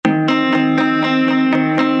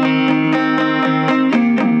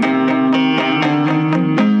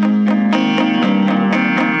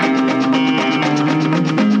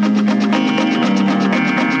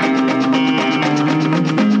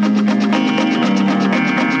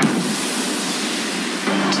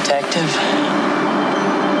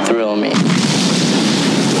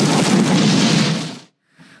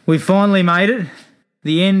We finally made it.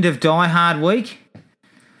 The end of Die Hard week.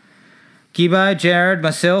 Gibbo, Jared,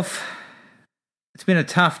 myself. It's been a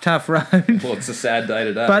tough road. Well, it's a sad day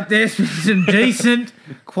today. But there's been some decent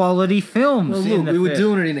quality films. Well, look, we were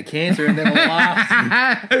doing it in a canter, and then the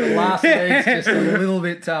last week's just a little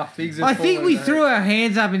bit tough. I think we threw our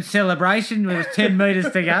hands up in celebration. There was 10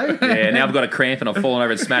 metres to go. Yeah, now I've got a cramp and I've fallen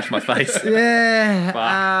over and smashed my face.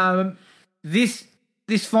 Yeah.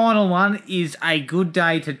 This final one is A Good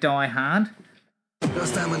Day to Die Hard.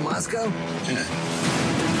 First time in Moscow? Yeah.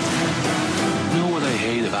 You know what I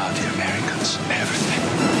hate about the Americans? Everything.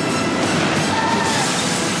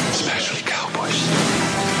 Especially cowboys.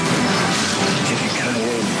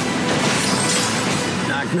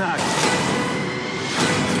 Knock, knock.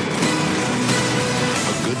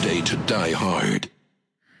 A Good Day to Die Hard.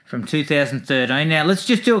 From 2013. Now, let's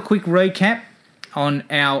just do a quick recap on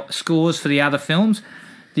our scores for the other films.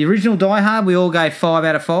 The original Die Hard, we all gave 5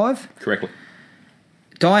 out of 5. Correctly.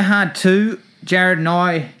 Die Hard 2, Jared and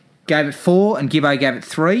I gave it 4 and Gibbo gave it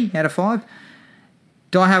 3 out of 5.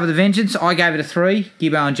 Die Hard with a Vengeance, I gave it a 3.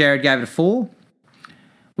 Gibbo and Jared gave it a 4.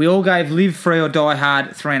 We all gave Live Free or Die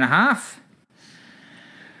Hard 3.5.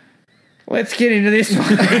 Let's get into this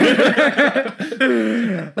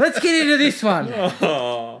one.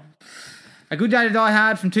 A Good Day to Die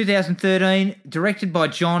Hard from 2013, directed by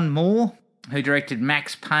John Moore, who directed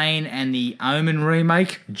Max Payne and the Omen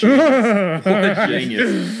remake. Genius. What a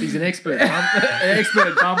genius. He's an expert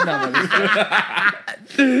at bum numbers.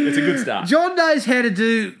 It's a good start. John knows how to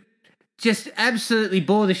do just absolutely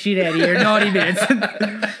bore the shit out of you in 90 minutes.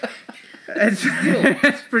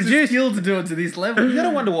 It's produced. Skill to do it to this level. You gotta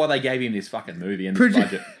wonder why they gave him this fucking movie and this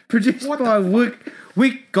budget. Produced by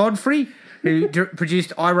Wick Godfrey, who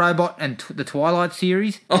produced iRobot and the Twilight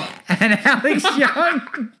series, and Alex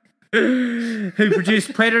Young, who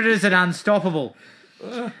produced Predators and Unstoppable.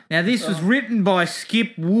 Now, this was written by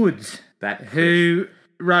Skip Woods, who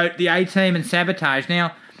wrote The A-Team and Sabotage.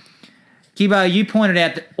 Now, Gibbo, you pointed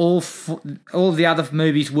out that all of the other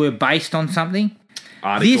movies were based on something.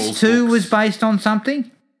 Articles, this too books. was based on something.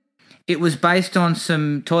 It was based on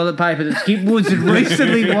some toilet paper that Skip Woods had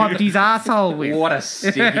recently wiped his asshole with. What a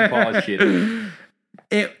stinky pile of shit.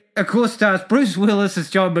 It, of course, stars Bruce Willis as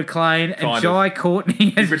John McClane and Jai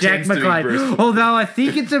Courtney as Jack McClane. Although I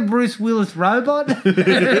think it's a Bruce Willis robot. Or a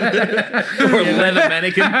leather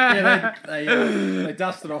mannequin. Yeah, they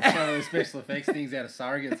dusted off some of the special effects things out of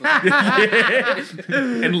surrogates.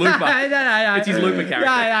 And Looper. No. It's his Looper character.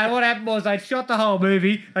 No. What happened was they shot the whole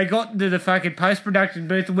movie. They got into the fucking post-production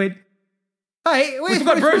booth and went, "Hey, where's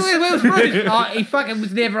Bruce? Where's Bruce?" Oh, he fucking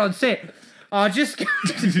was never on set. Oh, just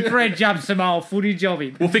dredge up some old footage of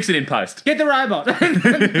him. We'll fix it in post. Get the robot. The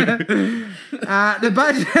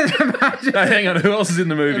budget. No, hang on, who else is in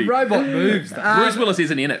the movie? The robot moves. Bruce Willis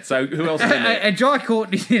isn't in it, so who else is in it? And Jai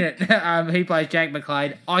Courtney's in it. He plays Jack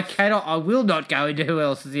McClane. I will not go into who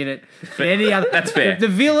else is in it. Any other. That's fair. The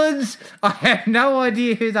villains, I have no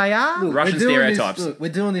idea who they are. Look, Russian stereotypes.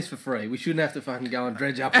 We're doing this for free. We shouldn't have to fucking go and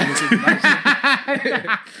dredge up all this information.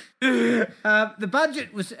 The budget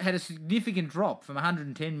had a significant drop from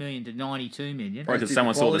 110 million to 92 million. Probably because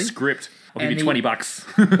someone saw the script. I'll give you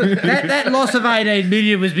 $20. That loss of 18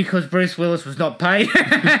 million was because Bruce Willis was not paid.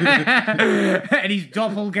 And his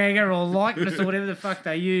doppelganger or likeness or whatever the fuck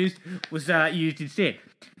they used was used instead.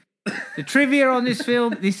 The trivia on this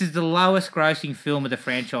film, this is the lowest grossing film of the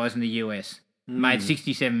franchise in the US. Made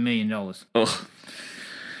 $67 million. Ugh.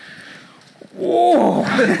 Whoa.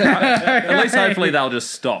 At least hopefully they'll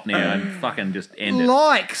just stop now and fucking just end it.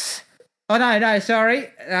 Likes. Oh, no, sorry.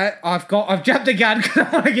 I've jumped the gun because I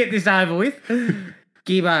want to get this over with.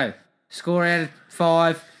 Gibbo, score out of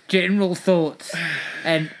 5, general thoughts,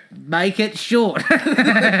 and make it short.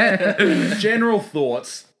 General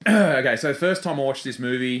thoughts. Okay, so the first time I watched this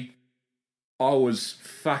movie, I was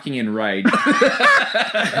fucking enraged.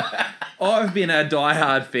 I've been a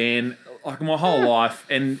Die-Hard fan like my whole life,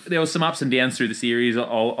 and there was some ups and downs through the series,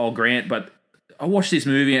 I'll grant, but I watched this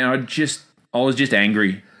movie and I was just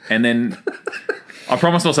angry. And then I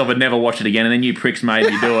promised myself I'd never watch it again, and then you pricks made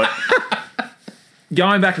me do it.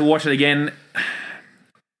 Going back to watch it again,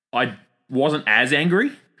 I wasn't as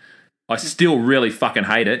angry. I still really fucking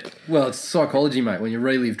hate it. Well, it's psychology, mate. When you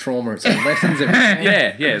relive trauma, it's lessons every time.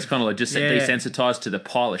 Yeah, it's kind of like just desensitized to the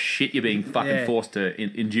pile of shit you're being fucking forced to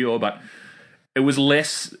endure, but it was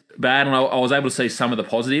less bad, and I was able to see some of the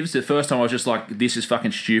positives. The first time I was just like, this is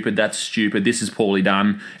fucking stupid, that's stupid, this is poorly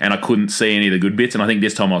done, and I couldn't see any of the good bits, and I think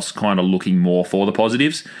this time I was kind of looking more for the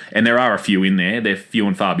positives, and there are a few in there. They're few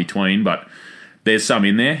and far between, but there's some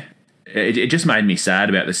in there. It just made me sad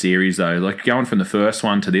about the series, though. Like, going from the first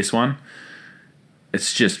one to this one,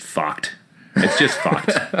 it's just fucked. It's just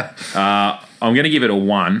fucked. I'm going to give it a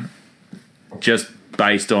 1, just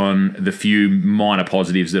based on the few minor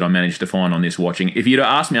positives that I managed to find on this watching. If you'd have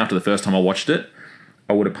asked me after the first time I watched it,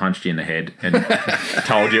 I would have punched you in the head and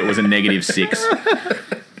told you it was a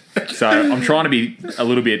 -6. So I'm trying to be a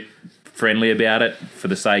little bit friendly about it for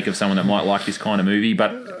the sake of someone that might like this kind of movie.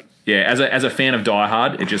 But yeah, as a fan of Die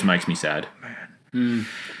Hard, it just makes me sad.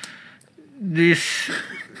 This,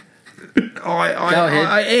 Go ahead.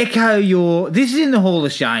 I echo your. This is in the Hall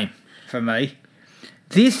of Shame for me.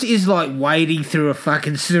 This is like wading through a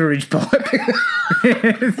fucking sewage pipe.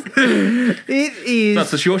 It is.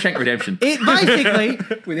 That's the Shawshank Redemption. It basically.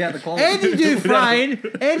 Without the quality.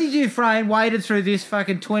 Andy Dufresne waded through this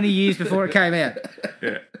fucking 20 years before it came out.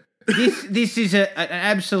 Yeah. This is an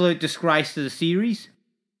absolute disgrace to the series.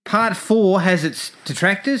 Part 4 has its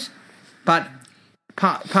detractors, but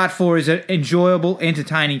Part 4 is an enjoyable,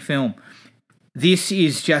 entertaining film. This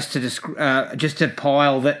is just a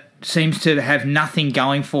pile that seems to have nothing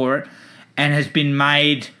going for it and has been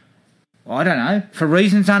made, I don't know, for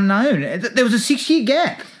reasons unknown. There was a 6-year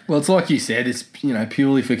gap. Well, it's like you said, it's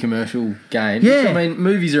purely for commercial gain. Yeah. I mean,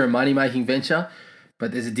 movies are a money-making venture,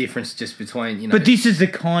 but there's a difference just between, But this is the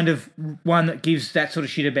kind of one that gives that sort of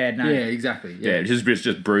shit a bad name. Yeah, exactly. Yeah, it's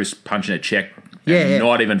just Bruce punching a check Yeah, and yeah.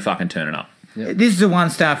 not even fucking turning up. This is a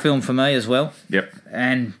 1-star film for me as well. Yep.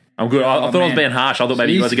 And I'm good. I thought I was man. being harsh. I thought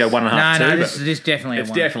maybe you guys would go 1.5, 2. no, but this definitely it's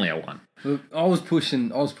a 1. definitely a 1. Look, I was pushing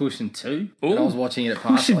 2. Ooh. And I was watching it at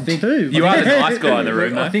parts. Pushing I think 2. You are the nice guy in the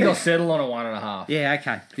room, I though. think I'll settle on a 1.5. Yeah,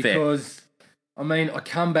 okay. Because, I mean, I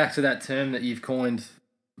come back to that term that you've coined,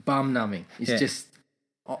 bum numbing. It's Yeah. just...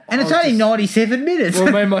 And it's only 97 minutes.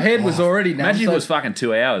 Well, man, my head was already numb. Imagine so- it was fucking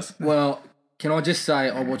 2 hours. Well, can I just say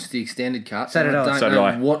I watched the extended cut? So did I. don't So did know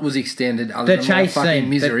I. what was extended other The than my chase fucking scene,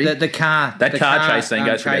 misery. the car. That the car chase scene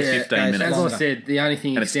goes for about chase 15 goes minutes. As I longer. said, the only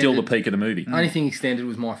thing And it's extended... still the peak of the movie. only thing extended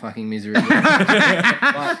was my fucking misery.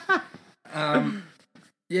 But,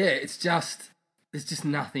 yeah, it's just... There's just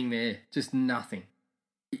nothing there. Just nothing.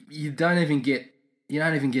 You don't even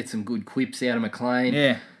get some good quips out of McLean.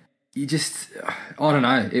 Yeah. You just, I don't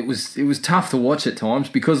know. It was tough to watch at times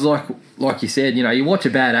because, like you said, you watch a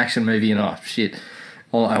bad action movie and shit,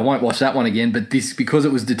 I won't watch that one again. But this, because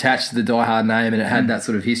it was detached to the Die Hard name and it had that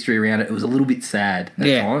sort of history around it, it was a little bit sad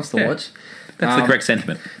at times to watch. That's the correct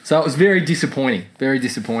sentiment. So it was very disappointing. Very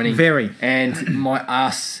disappointing. Very. And my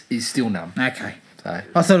ass is still numb. Okay. So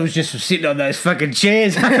I thought it was just from sitting on those fucking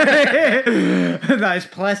chairs. Those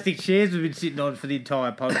plastic chairs we've been sitting on for the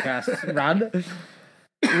entire podcast run.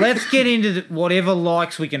 Let's get into whatever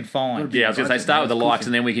likes we can find. Yeah, I was going to say, start with the likes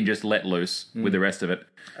and then we can just let loose with the rest of it.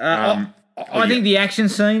 I think the action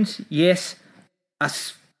scenes, yes, are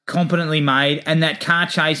competently made, and that car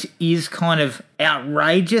chase is kind of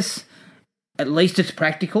outrageous. At least it's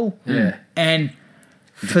practical. Yeah. And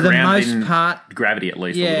for the grounded most in part, gravity at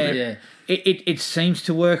least a little bit. yeah. it seems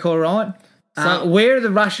to work all right. So- Where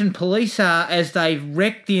the Russian police are as they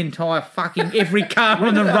wreck the entire fucking every car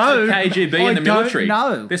on the road. KGB I and the military.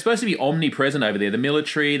 No, They're supposed to be omnipresent over there. The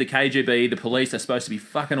military, the KGB, the police are supposed to be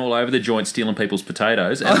fucking all over the joint stealing people's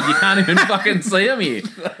potatoes, and you can't even fucking see them here.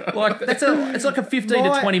 Like it's like a 15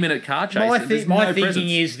 to 20 minute car chase. My, There's my no thinking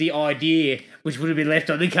presence. is the idea, which would have been left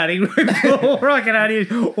on the cutting room floor, I can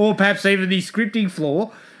only, or perhaps even the scripting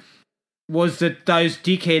floor, was that those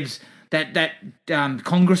dickheads, that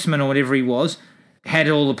congressman or whatever he was, had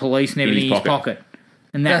all the police and everything in his pocket.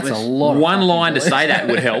 And that That's was a lot. Of One fucking line to police. say that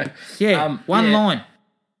would help. Yeah, one yeah. line.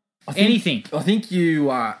 Anything. I think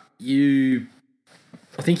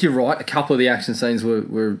I think you're right. A couple of the action scenes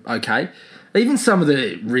were okay. Even some of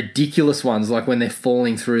the ridiculous ones, like when they're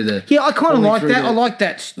falling through the... Yeah, I kind of falling like through that. I like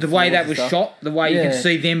that, the way floors that and was stuff. shot, the way you can Yeah.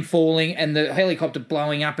 see them falling and the helicopter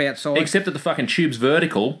blowing up outside. Except that the fucking tube's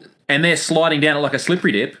vertical and they're sliding down it like a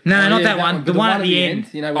slippery dip. No, Oh, not yeah, that one. but The one at the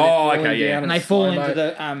end. You know, Oh, where they're falling okay, yeah. down And they fall slow-mo. into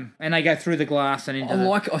the and they go through the glass and into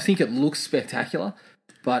I think it looks spectacular,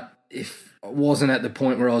 but if I wasn't at the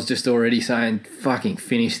point where I was just already saying, fucking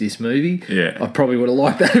finish this movie, Yeah. I probably would have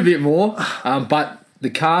liked that a bit more. But the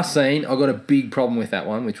car scene, I got a big problem with that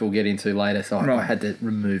one, which we'll get into later, so I Right. had to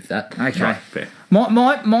remove that. Okay. Right, fair.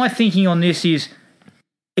 My thinking on this is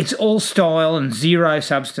it's all style and zero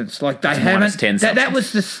substance. Like they It's haven't. minus 10 That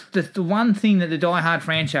was the one thing that the Die Hard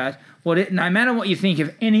franchise. No matter what you think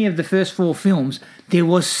of any of the first 4 films, there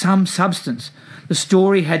was some substance. The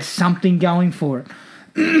story had something going for it.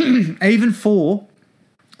 Even 4,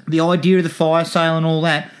 the idea of the fire sale and all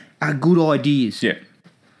that are good ideas. Yeah.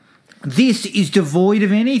 This is devoid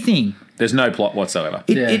of anything. There's no plot whatsoever.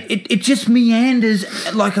 It just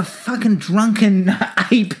meanders like a fucking drunken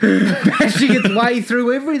ape bashing its way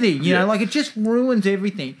through everything. You know, like it just ruins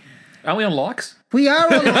everything. Are we on likes? We are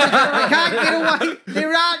on the I can't get away.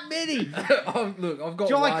 There aren't many. Look, I've got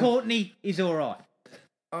Jai one. Courtney is all right.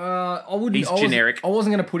 I wouldn't. He's generic. I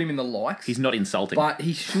wasn't going to put him in the likes. He's not insulting. But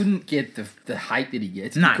he shouldn't get the hate that he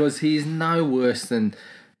gets No. because he is no worse than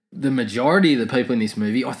the majority of the people in this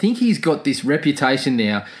movie. I think he's got this reputation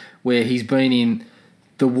now where he's been in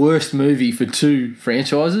the worst movie for two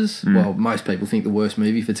franchises. Well, most people think the worst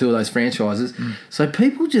movie for two of those franchises. So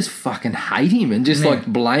people just fucking hate him and just like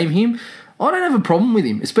blame him. I don't have a problem with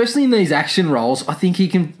him, especially in these action roles. I think he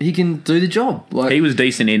can do the job. Like he was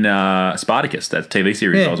decent in Spartacus, that TV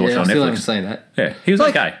series I was watching I on still haven't Netflix. seen that. Yeah, he was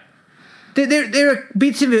Like- okay. There are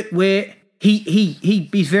bits of it where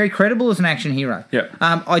he's very credible as an action hero. Yeah.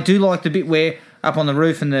 I do like the bit where up on the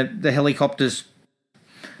roof and the helicopter's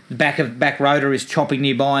back rotor is chopping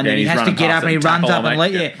nearby and Yeah, then he he's has to running get past up and he it, runs tackle up him,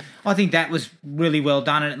 and mate. let I think that was really well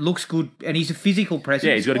done and it looks good and he's a physical presence.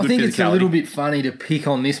 Yeah, he's got a I good think physicality. it's a little bit funny to pick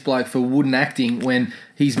on this bloke for wooden acting when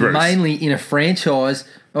he's Bruce. mainly in a franchise,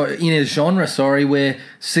 or in a genre, where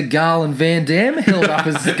Seagal and Van Damme are held up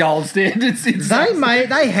as gold standards.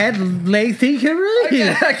 They had lengthy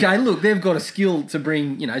careers. Okay, look, they've got a skill to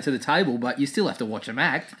bring, to the table, but you still have to watch them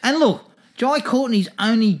act. And look, Jai Courtney's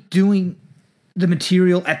only doing the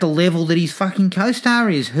material at the level that his fucking co-star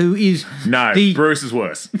is, who is No, the Bruce is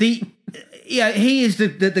worse. he is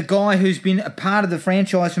the guy who's been a part of the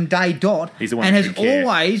franchise from day dot. He's the one and who has should care.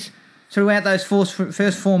 always throughout those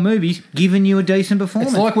first four movies given you a decent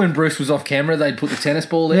performance. It's like when Bruce was off camera, they'd put the tennis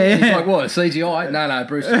ball there. Yeah. He's like, what, CGI? No,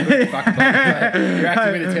 Bruce, fucking you're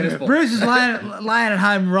acting with a tennis ball. Bruce is laying at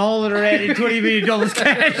home rolling around in $20 million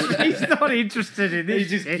cash. He's not interested in this.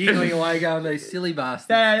 He's just giggling away going, these silly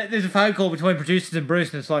bastards. There's a phone call between producers and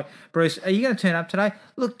Bruce, and it's like, Bruce, are you going to turn up today?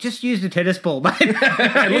 Look, just use the tennis ball, mate.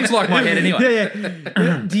 It looks like my head anyway.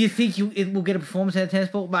 Yeah. Do you think it will get a performance out of tennis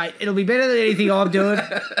ball, mate? It'll be better than anything I'm doing.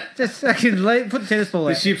 Just fucking put the tennis ball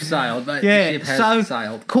The out. ship sailed, mate. Yeah, The ship has so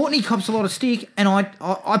sailed. Courtney cops a lot of stick, and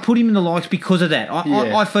I put him in the likes because of that.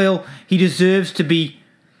 Yeah. I feel he deserves to be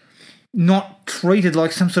not treated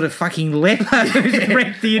like some sort of fucking leper who's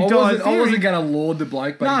wrecked the entire I wasn't series. going to laud the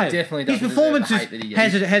bloke, but No, he definitely doesn't his performance deserve the hate that he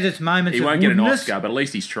gets. has its moments. He of won't get an woodenness, Oscar, but at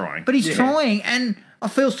least he's trying. but he's trying, and I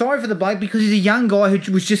feel sorry for the bloke because he's a young guy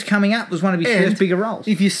who was just coming up. Was one of his And first bigger roles.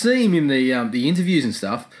 If you see him in the interviews and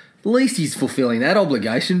stuff, at least he's fulfilling that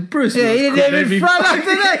obligation. Bruce, Yeah, he Willis didn't couldn't even front up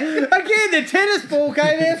today. Again, the tennis ball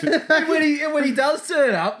came out. And when he does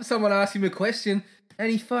turn up, someone asks him a question, and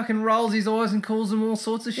he fucking rolls his eyes and calls them all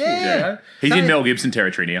sorts of shit. Yeah. You know? He's So- in Mel Gibson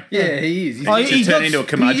territory now. Yeah, he is. He's Oh, He's he's turned got into a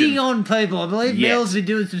curmudgeon. spitting on people. I believe Yes. Mel's been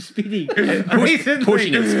doing some spitting recently.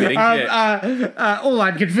 pushing and spitting, All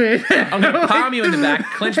unconfirmed. I'm going to palm you in the back,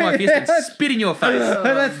 clench my fist, and spit in your face.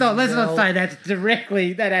 let's not say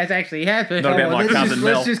that has actually happened. Not about my cousin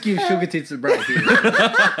Mel. Let's just give Sugar Tits a break here.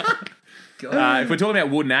 If we're talking about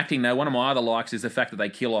wooden acting, though, one of my other likes is the fact that they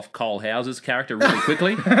kill off Cole Hauser's character really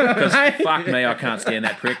quickly. Because fuck me, I can't stand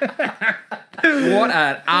that prick. What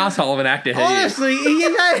an asshole of an actor he is. Honestly,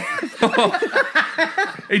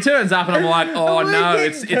 He turns up and I'm like, oh Are we no,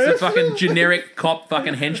 getting it's the fucking generic cop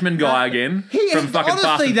fucking henchman guy again from fucking Fast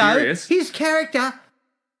honestly and though, Furious. his character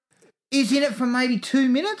is in it for maybe 2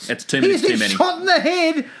 minutes. It's 2 minutes He's too been many. shot in the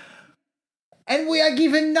head. And we are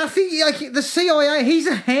given nothing. Like the CIA, he's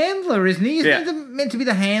a handler, isn't he? He's Yeah. meant to be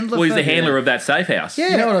the handler. Well, he's the for- handler of that safe house. Yeah.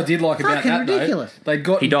 You know what I did like about Fucking that, ridiculous. though? They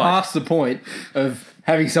got He died. past the point of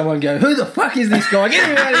having someone go, who the fuck is this guy? Get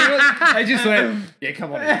him out of here. They just went, yeah,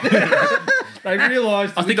 come on in. They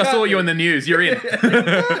realised... I think I saw you in the news. You're in.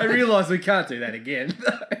 They realised we can't do that again.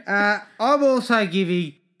 I'm also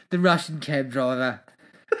giving the Russian cab driver.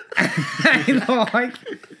 Like,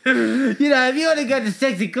 if you want to go to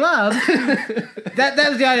sexy clubs, that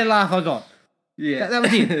was the only laugh I got. Yeah. That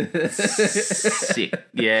was it. Sick.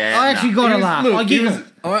 Yeah. I actually got a laugh. I he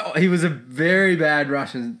giggled. he was a very bad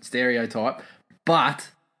Russian stereotype, but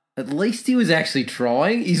at least he was actually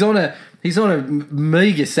trying. He's on a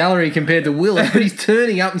meager salary compared to Willis, but he's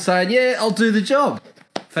turning up and saying, "Yeah, I'll do the job."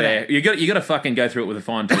 Fair. You got to fucking go through it with a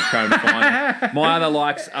fine tooth comb to find it. My other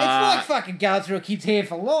likes It's are like fucking going through a kid's hair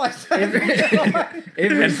for life.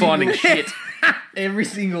 and finding shit. Every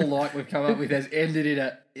single like we've come up with has ended in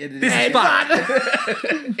a This is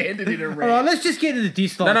fucked. ended in a All right, let's just get into the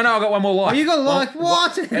dislike. No, I got one more like. You got like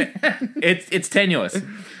what? It's tenuous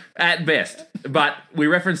at best, but we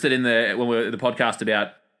referenced it in the podcast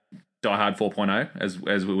about Die Hard 4.0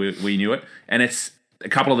 as we knew it, and it's a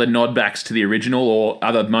couple of the nodbacks to the original or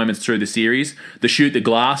other moments through the series. The shoot the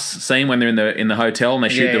glass scene when they're in the hotel and they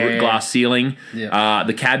shoot the glass ceiling. Yeah.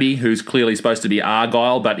 The cabbie, who's clearly supposed to be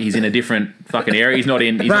Argyle, but he's in a different fucking area. He's not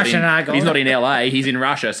in Russian Argyle. He's not in LA. He's in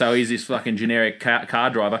Russia, so he's this fucking generic car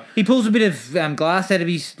driver. He pulls a bit of glass out of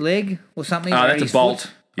his leg or something. Oh, or that's a his bolt.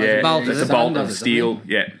 foot. Yeah, That's a bolt, that's is a it? bolt Does of it, steel.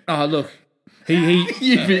 Yeah. Oh, look. He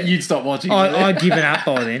You'd stop watching. I'd given up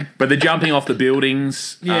by then. But the jumping off the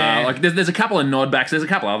buildings, Yeah. like there's a couple of nodbacks. There's a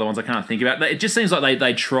couple of other ones I can't think about. It just seems like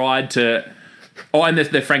they tried to. Oh, and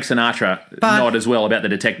the Frank Sinatra nod as well about the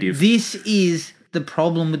detective. This is the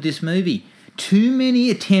problem with this movie. Too many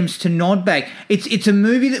attempts to nod back. It's a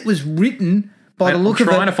movie that was written by the look I'm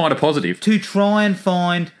of trying it to find a positive. to try and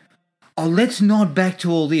find. Oh, let's nod back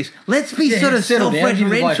to all this. Let's be sort of settle down, give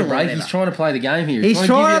the bloke a self-referential. or break. He's whatever. trying to play the game here. He's trying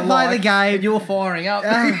to give you a play the like, game. and you're firing up.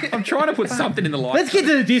 I'm trying to put something in the light. Let's get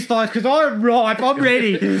to the dislikes because I'm ripe. I'm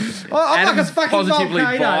ready. I'm like a Adam's fucking positively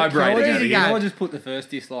volcano. vibrating Ready out to of go. Can I just put the first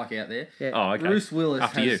dislike out there? Yeah. Oh, okay. Bruce Willis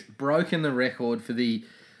After has you. broken the record for the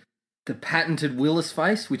patented Willis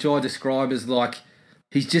face, which I describe as like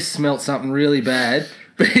he's just smelt something really bad,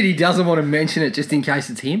 but he doesn't want to mention it just in case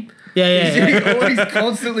it's him. Yeah. He's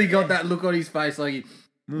constantly got that look on his face like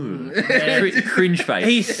Cringe face.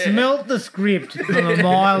 He smelt the script from a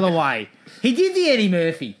mile away. He did the Eddie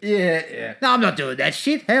Murphy. yeah. No, I'm not doing that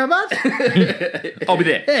shit. How much? I'll be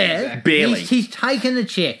there. Yeah. Barely. He's taken the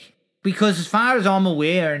check. Because as far as I'm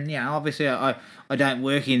aware, and obviously I don't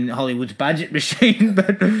work in Hollywood's budget machine,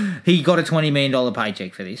 but he got a $20 million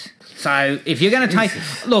paycheck for this. So if you're going to take...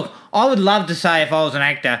 Look, I would love to say if I was an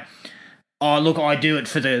actor, I do it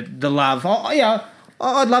for the love.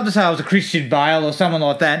 I'd love to say I was a Christian Bale or someone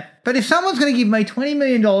like that. But if someone's going to give me $20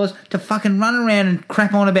 million to fucking run around and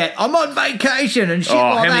crap on about, I'm on vacation and shit Oh,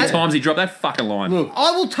 like how many that, times he dropped that fucking line? Look,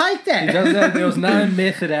 I will take that. there was no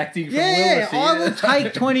method acting from Yeah, Willis here. I will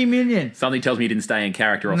take 20 million. Something tells me he didn't stay in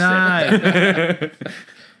character off No. set.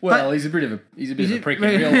 Well, he's a bit of a prick in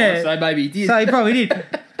real Yeah. life, so maybe he did. So he probably did.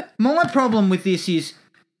 My problem with this is,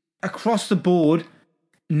 across the board,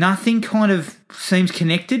 nothing kind of seems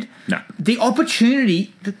connected. No. The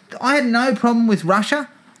opportunity, I had no problem with Russia.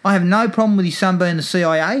 I have no problem with his son being the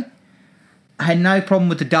CIA. I had no problem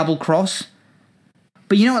with the double cross.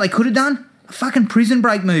 But you know what they could have done? A fucking Prison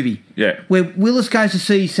Break movie. Yeah. Where Willis goes to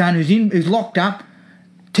see his son who's locked up.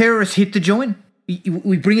 Terrorists hit the joint.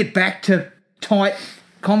 We bring it back to tight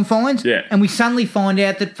confines. Yeah. And we suddenly find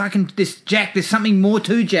out that fucking there's something more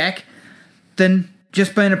to Jack than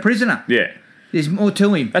just being a prisoner. Yeah. There's more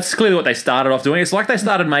to him. That's clearly what they started off doing. It's like they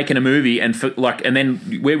started making a movie and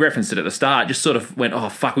then we referenced it at the start, just sort of went, oh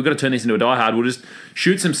fuck, we've got to turn this into a Die Hard. We'll just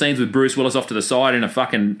shoot some scenes with Bruce Willis off to the side in a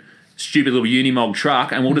fucking stupid little Unimog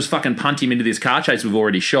truck and we'll just fucking punt him into this car chase we've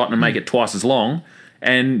already shot and make it twice as long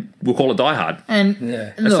and we'll call it Die Hard. And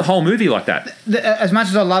That's look, the whole movie like that. as much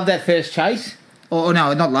as I love that first chase, or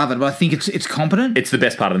no, not love it, but I think it's competent. It's the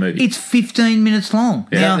best part of the movie. It's 15 minutes long.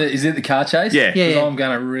 Yeah. Now, Is it the car chase? Yeah. Yeah. 'Cause I'm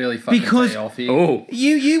going to really fucking Because- pay off here. Oh.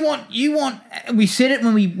 you want. We said it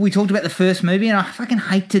when we talked about the first movie, and I fucking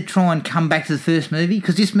hate to try and come back to the first movie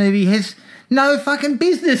because this movie has no fucking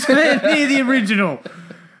business near the original.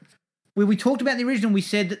 When we talked about the original, we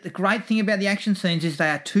said that the great thing about the action scenes is they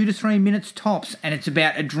are 2 to 3 minutes tops, and it's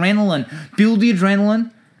about adrenaline. Build the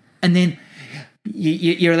adrenaline, and then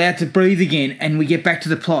you're allowed to breathe again, and we get back to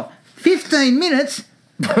the plot. 15 minutes?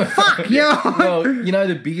 Fuck, yeah. Well, you know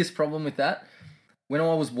the biggest problem with that? When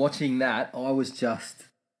I was watching that, I was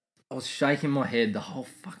shaking my head the whole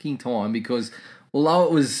fucking time because although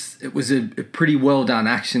it was a pretty well done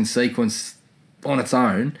action sequence on its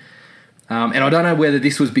own, and I don't know whether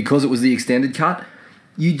this was because it was the extended cut,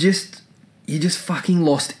 you just fucking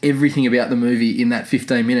lost everything about the movie in that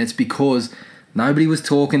 15 minutes because nobody was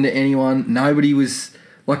talking to anyone, nobody was...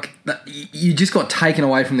 Like, you just got taken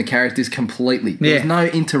away from the characters completely. There was no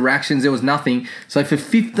interactions. There was nothing. So for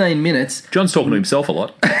 15 minutes... John's talking to himself a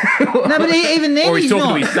lot. No, but even then Or he's talking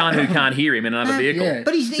not. to his son who can't hear him in another vehicle. yeah.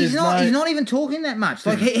 But he's There's not. no- He's not even talking that much.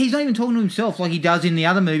 Like he's not even talking to himself like he does in the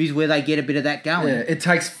other movies where they get a bit of that going. Yeah, it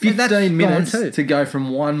takes But that's 15 minutes gone too. to go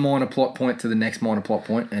from one minor plot point to the next minor plot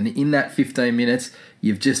point, and in that 15 minutes,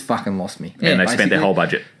 you've just fucking lost me. And they spent their basically. whole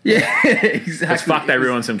budget. Yeah, exactly. Because fuck, they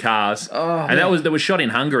ruined some cars. And that was shot in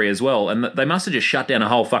Hungary as well. And they must have just shut down a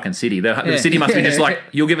whole fucking city. The city must be just like,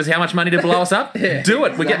 you'll give us how much money to blow us up? Do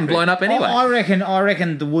it. We're getting blown up anyway. I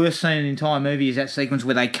reckon the worst scene in the entire movie is that sequence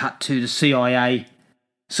where they cut to the CIA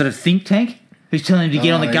sort of think tank who's telling him to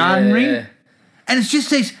get on the garden ring, and it's just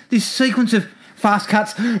this sequence of fast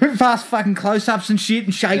cuts, fast fucking close-ups and shit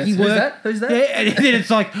and shaky Who's work. that? Who's that? Yeah, and then it's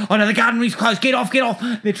like, oh no, the garden ring's closed. Get off.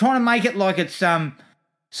 They're trying to make it like it's sort of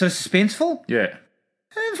suspenseful. Yeah.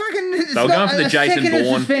 They were going for the Jason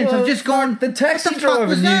Bourne. I've just gone. The taxi what the fuck driver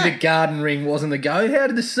was knew that? the garden ring wasn't the go. How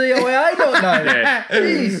did the CIA not know that? Yeah.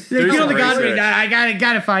 Jeez. Yeah, Do get on the some garden ring. research.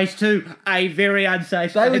 Go to phase 2. A very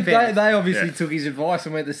unsafe. They obviously Yeah. took his advice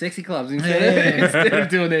and went to sexy clubs instead of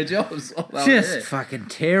doing their jobs. Just fucking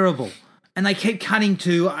terrible. And they keep cutting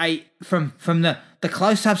to from the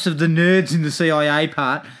close-ups of the nerds in the CIA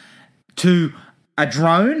part to a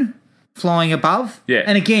drone flying above. Yeah.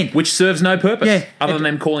 And again, Which serves no purpose Yeah. other than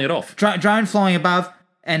them calling it off. drone flying above,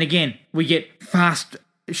 and again, we get fast,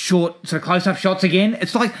 short, sort of close-up shots again.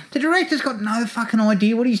 It's like the director's got no fucking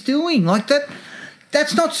idea what he's doing. Like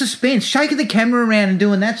that's not suspense. Shaking the camera around and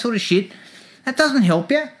doing that sort of shit, that doesn't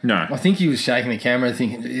help you. No. I think he was shaking the camera,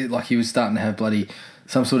 thinking like he was starting to have bloody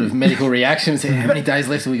some sort of medical reaction. Saying, how many days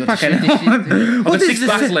left have we got to shoot this shit? I've got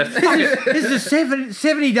 $6 left. This is a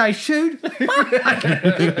 70-day shoot. Get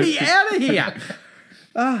me out of here.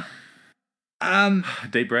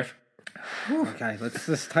 Deep breath. Okay,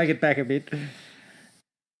 let's take it back a bit.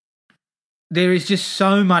 There is just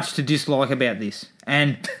so much to dislike about this,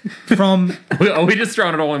 and from Are we just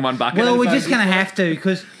throwing it all in one bucket? well, we're just going to have to,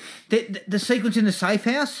 because the sequence in the safe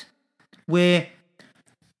house where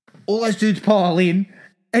all those dudes pile in,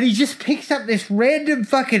 and he just picks up this random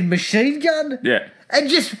fucking machine gun Yeah. and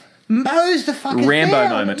just mows the fucking Rambo down.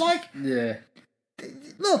 moment. Like, Yeah.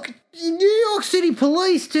 look, New York City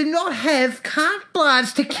police do not have carte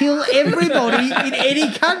blanche to kill everybody in any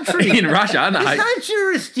country. In Russia, no. There's no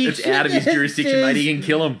jurisdiction. It's out of his jurisdiction, mate. He can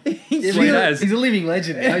kill him. He's, He has. He's a living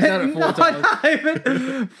legend. He's done it 4 times. I know,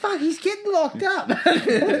 but fuck, he's getting locked up. He's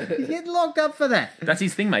getting locked up for that. That's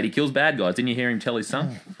his thing, mate. He kills bad guys. Didn't you hear him tell his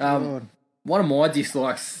son? One of my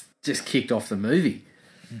dislikes just kicked off the movie.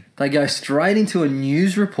 They go straight into a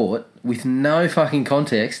news report with no fucking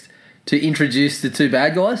context to introduce the 2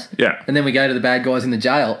 bad guys. Yeah. And then we go to the bad guys in the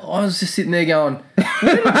jail. I was just sitting there going,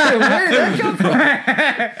 where did that come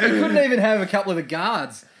from? We couldn't even have a couple of the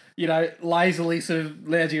guards, lazily sort of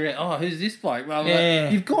lounging around. Oh, who's this bloke? Well, Yeah.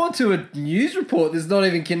 you've gone to a news report that's not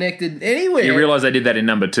even connected anywhere. You realise they did that in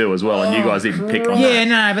number 2 as well, and you guys didn't pick on Yeah, that.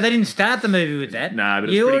 no, but they didn't start the movie with that. No, but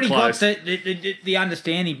it's you pretty already close. got the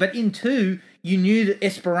understanding. But in 2, you knew that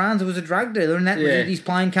Esperanza was a drug dealer, and that was Yeah. his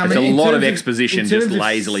plane coming It's a in. lot terms of exposition in just terms of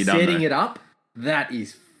lazily done, setting though. it up, that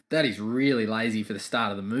is really lazy for the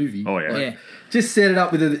start of the movie. Oh, yeah. Yeah. Just set it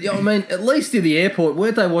up with at least in the airport,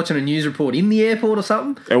 weren't they watching a news report in the airport or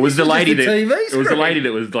something? It was the lady just that a TV it was the screen. lady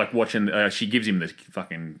that was like watching. She gives him the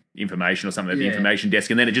fucking information or something at the Yeah. information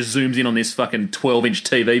desk, and then it just zooms in on this fucking 12-inch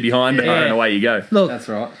TV behind her, Yeah. and away you go. Look, That's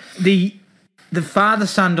right. the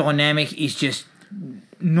father-son dynamic is just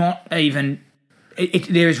not even.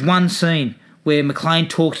 There is one scene where McLean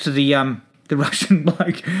talks to the Russian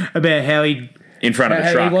bloke about how he In front of the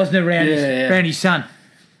how truck. he wasn't around Yeah. his son,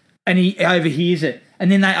 and he overhears it.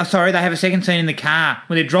 And then they have a second scene in the car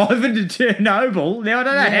when they're driving to Chernobyl. Now I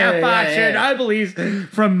don't know how far Chernobyl is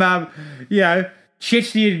from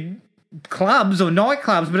Chechen clubs or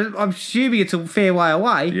nightclubs, but I'm assuming it's a fair way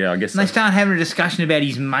away. Yeah, I guess And they so. start having a discussion about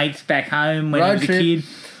his mates back home when he Road was a trip. kid.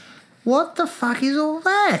 What the fuck is all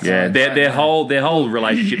that? Yeah, their whole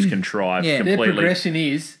relationship's contrived Yeah. Their completely. progression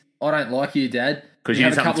is, I don't like you, Dad. 'Cause We you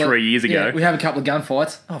have did a something couple 3 years ago. We have a couple of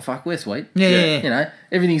gunfights. Oh, fuck, we're sweet. Yeah.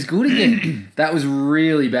 Everything's good again. That was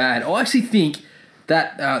really bad. I actually think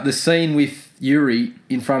that the scene with Yuri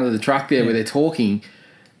in front of the truck there where they're talking,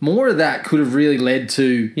 more of that could have really led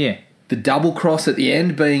to Yeah. the double cross at the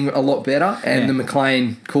end being a lot better and Yeah. the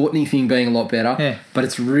McLean-Courtney thing being a lot better. Yeah. But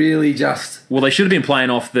it's really just... Well, they should have been playing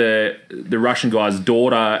off the Russian guy's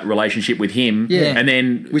daughter relationship with him, Yeah. and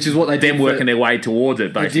then Which is what they them did working for- their way towards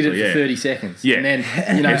it. They Basically, did it for yeah. 30 seconds. Yeah. And then,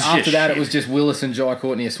 It's after just that, it shit. was just Willis and Jai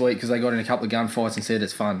Courtney are sweet because they got in a couple of gunfights and said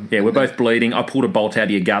it's fun. Yeah, we're both bleeding. I pulled a bolt out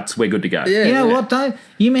of your guts. We're good to go. Yeah, You know what though?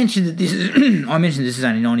 You mentioned that this is. I mentioned this is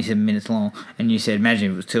only 97 minutes long, and you said imagine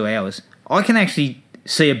if it was 2 hours. I can actually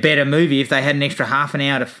see a better movie if they had an extra half an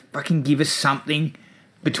hour to fucking give us something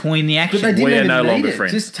between the action. But they didn't We are even no need longer it.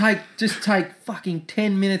 friends. Just take fucking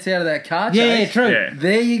 10 minutes out of that car Yeah, chase. true. Yeah.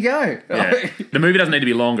 There you go. Yeah. The movie doesn't need to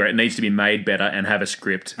be longer. It needs to be made better and have a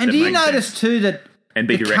script. And that do you makes notice sense. too that And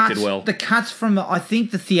be the directed cuts, well. The cuts from I think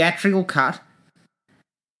the theatrical cut,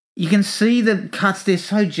 you can see the cuts. They're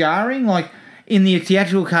so jarring. Like in the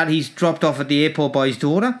theatrical cut, he's dropped off at the airport by his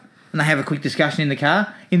daughter, and they have a quick discussion in the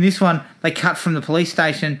car. In this one, they cut from the police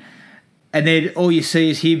station, and then all you see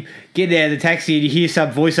is him getting out of the taxi, and you hear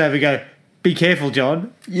some voiceover go, "Be careful,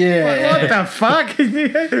 John." Yeah. What the fuck?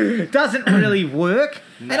 It doesn't really work.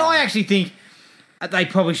 And I actually think they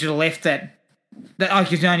probably should have left that. I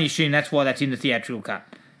can only assume that's why that's in the theatrical cut.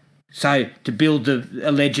 So to build the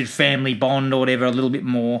alleged family bond or whatever a little bit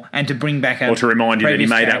more, and to bring back Or to remind you that he previous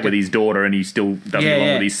made out character. with his daughter and he still doesn't Yeah, belong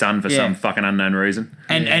yeah. with his son for Yeah. some fucking unknown reason.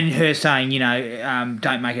 and her saying,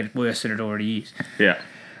 don't make it worse than it already is. Yeah.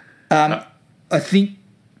 I think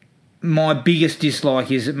my biggest dislike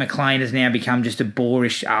is that McLean has now become just a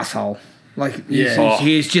boorish asshole. Like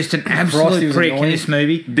he's just an Christ, he absolute was prick in annoying. this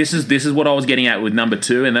movie. This is what I was getting at with number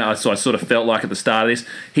 2, and so I sort of felt like at the start of this,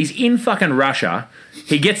 he's in fucking Russia.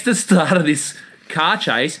 He gets the start of this car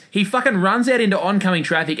chase. He fucking runs out into oncoming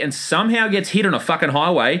traffic and somehow gets hit on a fucking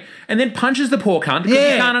highway, and then punches the poor cunt because he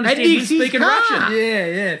Yeah, can't and understand him nicks his speaking car. Russian.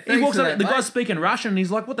 Yeah. He walks up, the guy's speaking Russian, and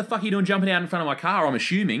he's like, "What the fuck are you doing jumping out in front of my car?" I'm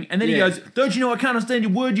assuming, and then he Yeah. goes, "Don't you know I can't understand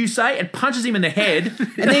your word you say?" and punches him in the head,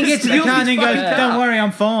 And then gets to the steals car and his then goes, fucking "Don't car. worry,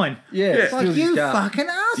 I'm fine." Yeah, Like, you fucking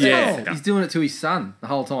asshole. Yeah. He's doing it to his son the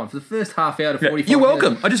whole time for the first half hour to 45 You're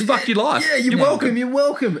welcome. minutes. I just fucked your life. Yeah, you're welcome. You're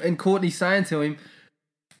welcome. And Courtney's saying to him,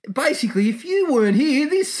 basically, if you weren't here,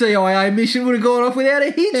 this CIA mission would have gone off without a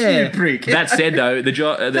hitch, Yeah. you prick. That said, though,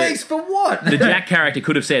 Thanks for what? the Jack character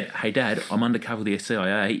could have said, "Hey, Dad, I'm undercover with the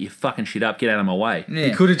CIA. You fucking shit up. Get out of my way." Yeah.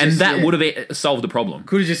 He could have And just that would have solved the problem.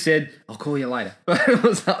 could have just said, "I'll call you later."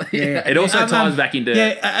 Or something. Yeah. It also ties back into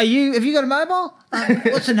Have you got a mobile?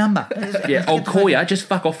 What's the number? yeah. I'll call you. Just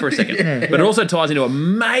fuck off for a second. But it also ties into a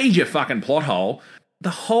major fucking plot hole. The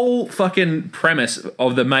whole fucking premise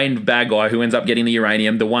of the main bad guy who ends up getting the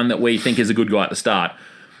uranium, the one that we think is a good guy at the start,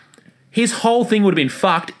 his whole thing would have been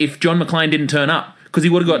fucked if John McClane didn't turn up, because he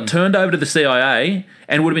would have got turned over to the CIA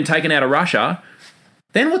and would have been taken out of Russia.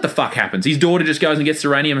 Then what the fuck happens? His daughter just goes and gets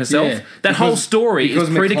uranium herself. Yeah, That whole story is because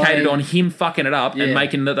predicated McClane- on him fucking it up and Yeah.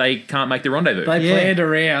 making that they can't make the rendezvous. They Yeah. planned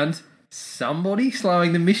around somebody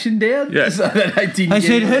slowing the mission down Yeah. so that they didn't I get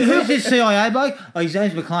said, it. who's this CIA bloke? Oh, his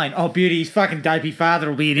name's McLean. Oh, beauty, his fucking dopey father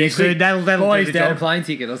will be in here soon. That'll Buy do his the dad a job. plane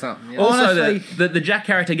ticket or something. Yeah. Also, Honestly- the Jack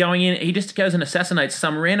character going in, he just goes and assassinates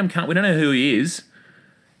some random cunt. We don't know who he is.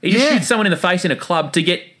 He just Yeah. shoots someone in the face in a club to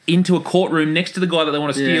get into a courtroom next to the guy that they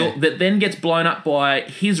want to steal, Yeah. that then gets blown up by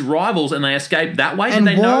his rivals and they escape that way. And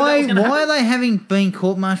Did they know that why was gonna are happen? they having been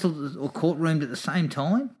court-martialed or court-roomed at the same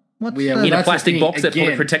time? What's Yeah, the... well, In a that's the plastic thing. box that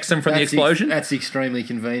Again, protects them from the that's explosion? That's extremely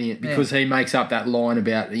convenient because he makes up that line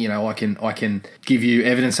about, I can give you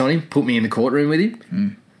evidence on him, put me in the courtroom with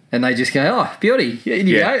him, and they just go, "Oh, beauty, yeah,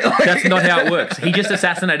 you Yeah, go." that's not how it works. He just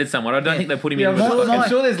assassinated someone. I don't think they put him Yeah, in. I'm, with sure, the- I'm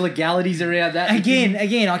sure there's legalities around that.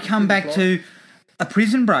 Again, I come back to a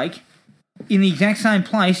prison break in the exact same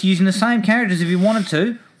place using the same characters if you wanted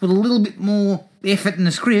to, with a little bit more effort in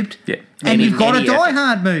the script. Yeah. And Any- you've got a any Die effort.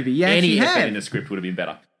 Hard movie. You Any actually effort have. in the script would have been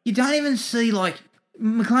better. You don't even see, like,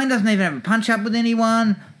 McLean doesn't even have a punch up with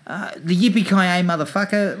anyone. The yippee-ki-yay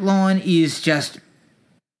motherfucker line is just...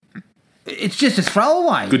 It's just a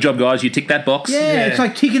throwaway. Good job, guys. You tick that box. Yeah, it's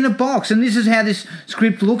like ticking a box. And this is how this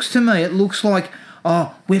script looks to me. It looks like,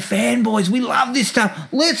 oh, we're fanboys. We love this stuff.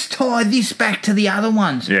 Let's tie this back to the other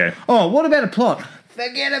ones. Yeah. Oh, what about a plot?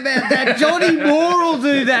 Forget about that. Johnny Moore will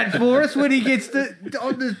do that for us when he gets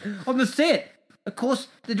on the set. Of course,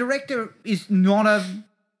 the director is not a...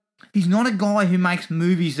 He's not a guy who makes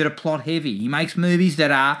movies that are plot heavy. He makes movies that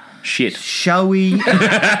are Shit. showy,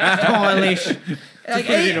 stylish. Like,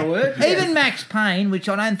 put it in a word, yeah. Even Max Payne, which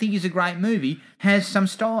I don't think is a great movie, has some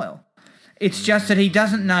style. It's just that he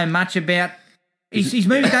doesn't know much about... His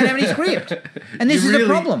movies don't have any script. And this is the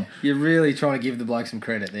problem. You're really trying to give the bloke some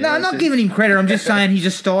credit there. No, I'm not giving him credit. I'm just saying he's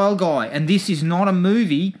a style guy. And this is not a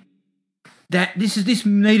movie that... This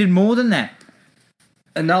needed more than that.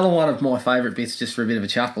 Another one of my favourite bits, just for a bit of a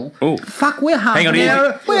chuckle. Oh, Fuck, we're half Hang on, an is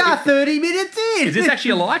hour. We are 30 minutes in. is this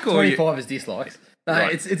actually a like or? 25 is dislikes.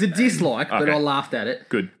 Right. It's a dislike, but Okay. I laughed at it.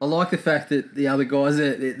 Good. I like the fact that the other guys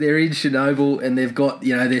they're in Chernobyl and they've got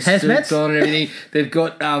their Hazmats? suits on and everything. They've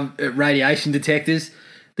got radiation detectors.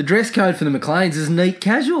 The dress code for the McLeans is neat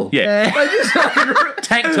casual. Yeah. They just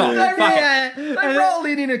Tank top. Fuck it. they roll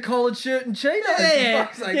in a collared shirt and chinos. Yeah,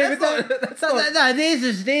 For fuck's sake. yeah, That's not- No, there's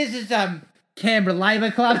this Canberra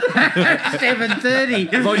Labour Club at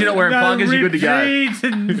 7:30. As long as you're not wearing pluggers, you're good to go. It's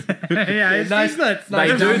no singlets. no They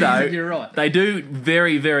do dummies, though. You're right. They do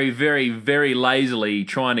very, very, very, very lazily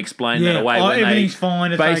try and explain Yeah, that away oh, when they everything's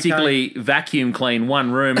fine, it's basically vacuum clean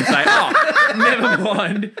one room and say, "Oh, never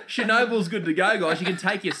mind, Chernobyl's good to go, guys. You can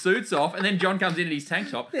take your suits off." And then John comes in his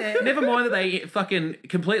tank top. Never mind that they fucking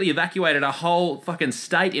completely evacuated a whole fucking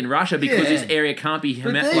state in Russia because Yeah. this area can't be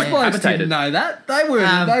But these blokes didn't habitated. know that. They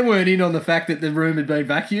weren't in on the fact that the room had been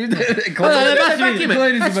vacuumed. they must have been.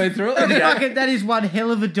 Cleaners have been through it. Fucking, that is one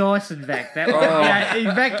hell of a Dyson vac. That one, he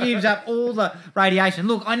vacuums up all the radiation.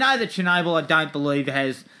 Look, I know that Chernobyl, I don't believe,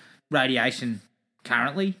 has radiation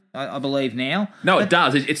currently, I believe now. No, it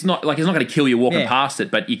does. It's not like it's not going to kill you walking Yeah. past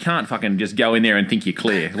it, but you can't fucking just go in there and think you're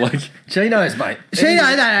clear. Like, Cheetos, mate. Cheetos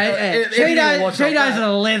in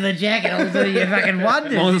a leather jacket will do you fucking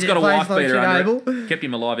wonders. as long as it's got a in wife place like beater under Chernobyl. it, kept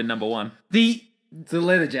him alive in number one. It's a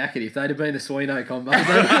leather jacket. If they'd have been a Swino combo,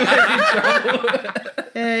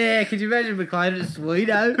 Yeah, could you imagine McLean at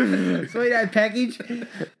Sweeto package?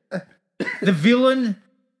 The villain,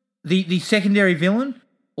 the secondary villain,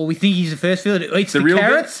 or we think he's the first villain, who eats the real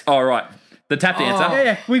carrots. Oh, right. The tap dancer.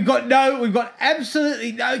 Yeah, we've got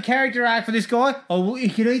absolutely no character arc for this guy. Oh, well, he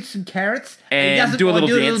can eat some carrots And he doesn't do a little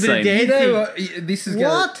bit dance of scene. You dancing. know what? This is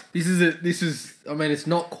What? This is. I mean, it's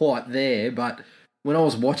not quite there, but when I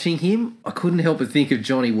was watching him, I couldn't help but think of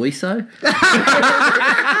Johnny Wiseau.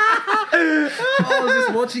 I was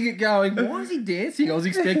just watching it going, why is he dancing? I was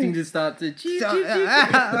expecting to start to...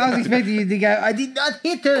 I was expecting you to go, I did not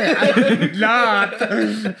hit her. I did not.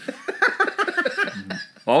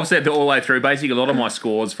 I've said all the way through, basically a lot of my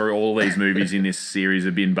scores for all these movies in this series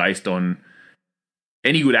have been based on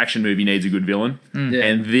any good action movie needs a good villain. Yeah.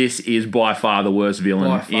 And this is by far the worst villain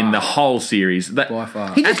By far. in the whole series. By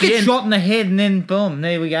far. He just At the gets end- shot in the head and then boom,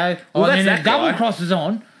 there we go. Well, and that's then that the double guy. cross is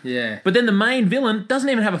on. Yeah. But then the main villain doesn't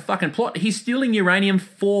even have a fucking plot. He's stealing uranium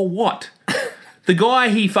for what? The guy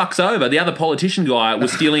he fucks over, the other politician guy,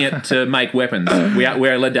 was stealing it to make weapons.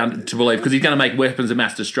 We're led down to believe, because he's going to make weapons of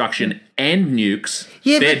mass destruction and nukes.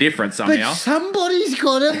 They're different somehow. But somebody's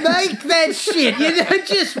got to make that shit. You don't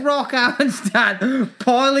just rock up and start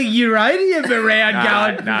piling uranium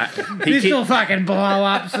around going, this will fucking blow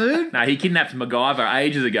up soon. No, he kidnapped MacGyver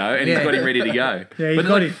ages ago and he's got him ready to go. Yeah, But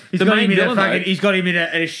like, the main villain, though, he's got him in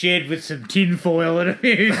a shed with some tin foil and a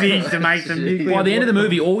few things to make some nuclear. by the end of the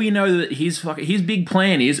movie, all you know that his big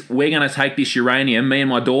plan is we're going to take this uranium, me and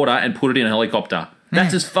my daughter, and put it in a helicopter.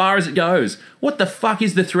 That's as far as it goes. What the fuck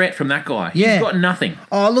is the threat from that guy? Yeah. He's got nothing.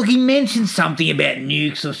 Oh, look, he mentioned something about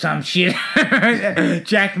nukes or some shit.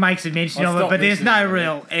 Jack makes a mention of it, but there's no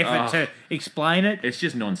real effort to explain it. It's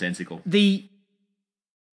just nonsensical.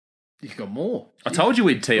 You've got more. I told you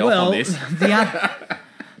we'd tee off on this.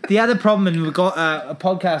 The other problem, and we've got a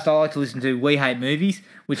podcast I like to listen to, We Hate Movies,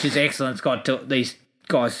 which is excellent. It's got these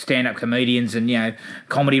guys, stand-up comedians and,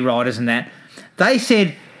 comedy writers and that. They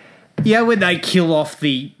said, when they kill off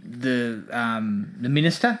the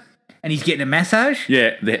minister and he's getting a massage,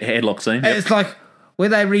 Yeah, the headlock scene. it's like when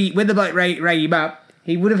the bloke rang him up,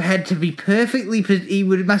 he would have had to be perfectly. He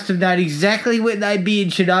must have known exactly when they'd be in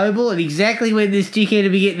Chernobyl and exactly when this dickhead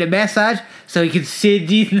would be getting a massage, so he could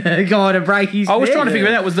send in the guy to break his. I was neck. trying to figure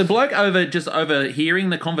it out. Was the bloke overhearing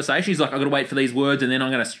the conversation? He's like, I've got to wait for these words and then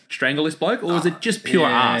I'm going to strangle this bloke? Or was it just pure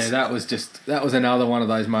arse? That was another one of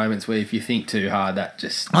those moments where if you think too hard, that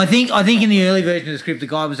just... I think in the early version of the script, the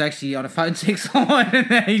guy was actually on a phone sex line, and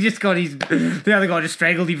then he just got the other guy just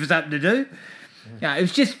strangled him for something to do. Yeah, it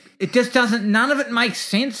just doesn't. None of it makes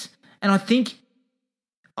sense, and I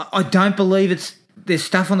don't believe there's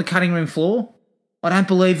stuff on the cutting room floor. I don't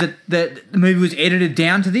believe that the movie was edited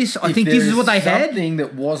down to this. I think this is what they had. Something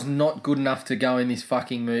that was not good enough to go in this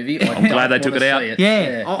fucking movie. I'm glad they took it out.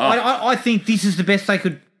 Yeah. I think this is the best they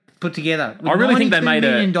could put together. I really think they made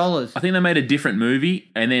 $92 million. I think they made a different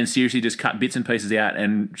movie and then seriously just cut bits and pieces out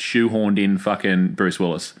and shoehorned in fucking Bruce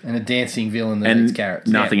Willis And a dancing villain that and eats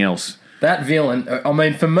carrots. nothing else. That villain, I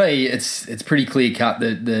mean, for me, it's pretty clear cut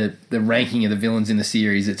the ranking of the villains in the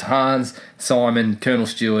series. It's Hans, Simon, Colonel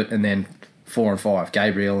Stewart, and then 4 and 5,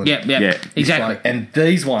 Gabriel. And Yeah. Exactly. and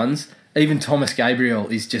these ones, even Thomas Gabriel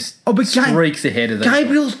is just streaks ahead of them.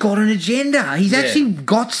 Gabriel's got an agenda. He's actually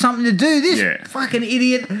got something to do. This fucking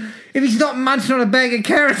idiot, if he's not munching on a bag of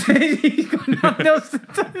carrots, he's got nothing else to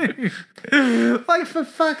do. Like, for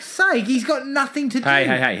fuck's sake, he's got nothing to do. Hey,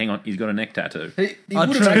 hang on. He's got a neck tattoo. He Oh,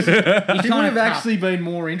 would true. have He's actually, kind of actually been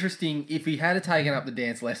more interesting if he had taken up the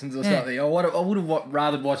dance lessons or something. I would have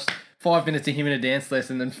rather watched 5 minutes of him in a dance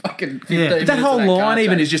lesson than fucking 15 minutes That whole of line car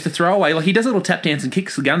even chase. is just a throwaway. Like, he does a little tap dance and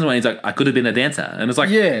kicks the guns away. He's like, I could have been a dancer. And it's like,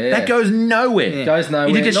 that goes nowhere. Goes nowhere.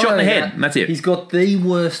 He did get Not shot in the only head, that, and that's it. He's got the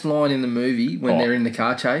worst line in the movie when they're in the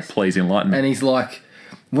car chase. Please enlighten me. And he's like,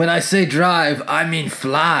 when I say drive, I mean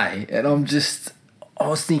fly. And I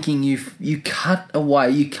was thinking, you cut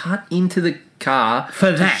into the car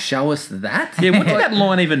For to that. show us that. Yeah, what did that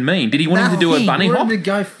line even mean? Did he want him to do a Nothing. bunny You want hop? him to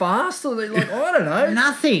go fast, or they like I don't know.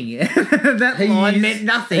 Nothing. That line meant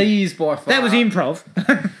nothing. He is by far. That was improv.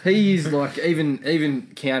 He is like even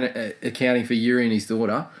accounting for Yuri and his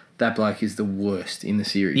daughter. that bloke is the worst in the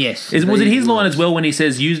series. Yes. Was it his line as well when he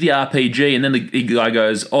says, use the RPG, and then the guy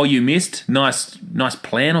goes, oh, you missed? Nice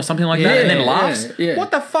plan or something like that, and then laughs? yeah.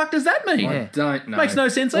 What the fuck does that mean? I don't know. Makes no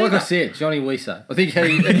sense Like either. I said, Johnny Wiese. I think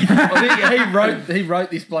he wrote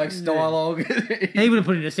this bloke's dialogue. He would have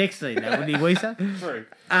put in a sex scene, though, wouldn't he, Weezer? True.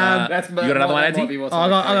 That's you got another one, Andy? I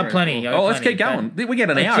got plenty. Oh, let's keep going. We get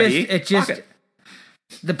an hour here. It just Fuck it.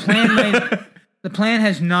 the plan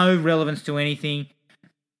has no relevance to anything.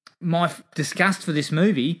 My disgust for this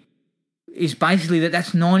movie is basically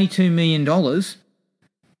that's $92 million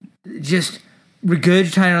just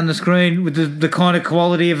regurgitated on the screen with the kind of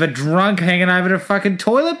quality of a drunk hanging over a fucking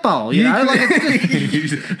toilet bowl, you know? Like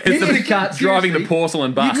it's just, It's driving the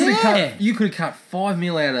porcelain bus. You could have cut $5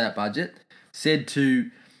 million out of that budget, said to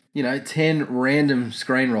 10 random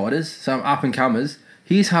screenwriters, some up and comers,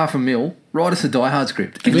 here's $500,000, write us a Die Hard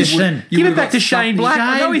script. Give it back to Shane Black.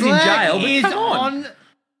 I know he's in jail, but come on.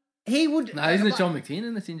 He would. No, isn't it John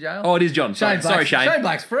McTiernan that's in jail? Oh, it is John. Sorry, Shane. Shane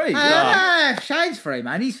Black's free. No, Shane's free,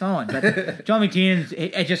 mate. He's fine. But John McTiernan's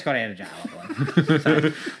he just got out of jail.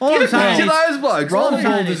 So, all I'm saying is, those blokes.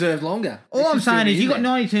 Rollerball is- deserved longer. all I'm saying is, you got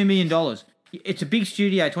no. $92 million. It's a big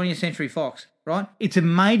studio, 20th Century Fox, right? It's a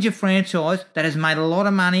major franchise that has made a lot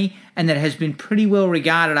of money and that has been pretty well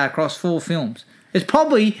regarded across 4 films. It's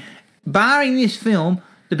probably, barring this film,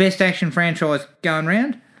 the best action franchise going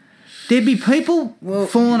round. There'd be people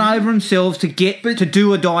falling over themselves to get to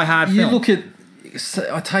do a Die Hard film. You look at,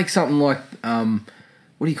 I take something like,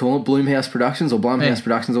 what do you call it, Blumhouse Productions or Blumhouse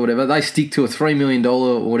Productions or whatever. They stick to a $3 million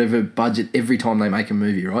or whatever budget every time they make a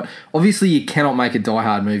movie, right? Obviously, you cannot make a Die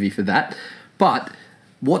Hard movie for that, but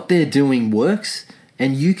what they're doing works,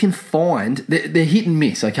 and you can find they're hit and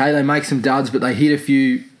miss. Okay, they make some duds, but they hit a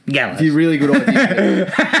few really good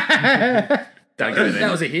ideas. Don't go there.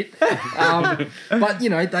 That was a hit. But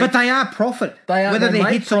but they are profit. Whether they're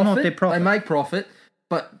make hits or not, they're profit. They make profit.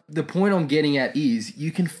 But the point I'm getting at is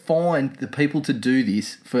you can find the people to do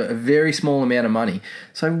this for a very small amount of money.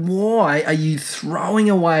 So why are you throwing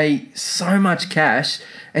away so much cash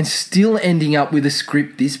and still ending up with a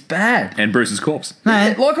script this bad? And Bruce's corpse.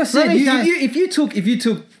 No, Like I said, let me say- if you took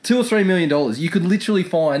 $2 or $3 million, you could literally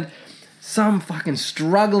find some fucking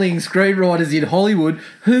struggling screenwriters in Hollywood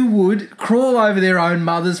who would crawl over their own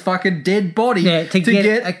mother's fucking dead body to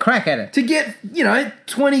get a crack at it. to get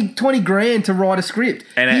 20 grand to write a script.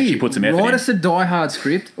 And actually put some effort Write in. us a Die Hard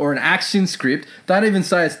script or an action script. Don't even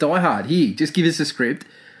say it's Die Hard. Here, just give us a script.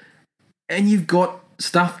 And you've got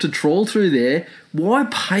stuff to trawl through there. Why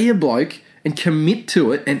pay a bloke and commit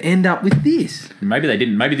to it and end up with this? Maybe they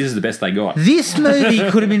didn't. Maybe this is the best they got. This movie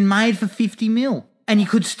could have been made for $50 million, and you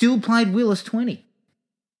could still played Willis 20.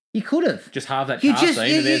 You could have. Just halve that You car just-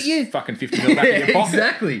 scene and there's you- fucking 50 mil back in your pocket.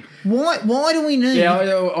 Exactly. Why do we need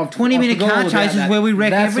I've 20-minute forgot car all about chases that. where we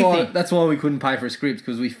wreck That's everything? that's why we couldn't pay for a script,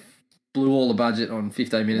 because we blew all the budget on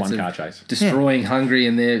 15 minutes One of car chase. destroying Hungary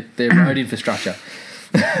and their road infrastructure.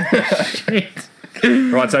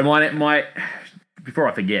 Right, so my before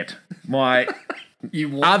I forget, my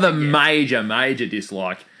other major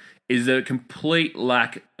dislike is the complete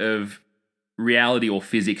lack of reality or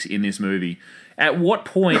physics in this movie. At what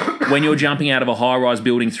point, when you're jumping out of a high-rise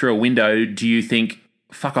building through a window, do you think,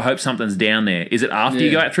 fuck, I hope something's down there? Is it after you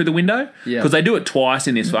Yeah. go out through the window? Yeah. Because they do it twice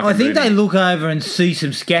in this fucking I think movie. they look over and see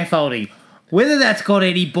some scaffolding. Whether that's got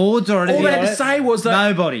any boards or anything All they had like to that, say was that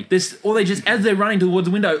nobody. or they just, as they're running towards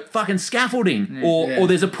the window, fucking scaffolding, or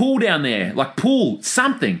there's a pool down there, like pool,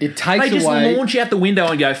 something. It takes they just away- launch out the window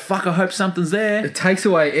and go, fuck, I hope something's there. It takes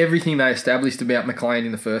away everything they established about McClane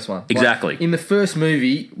in the first one. Like, Exactly. in the first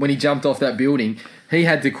movie, when he jumped off that building, he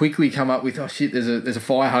had to quickly come up with, oh shit, there's a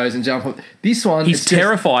fire hose and jump off. This one, He's it's just-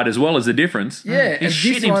 terrified as well as the difference. Yeah, and he's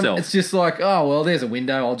this shitting one, himself. it's just like, oh well, there's a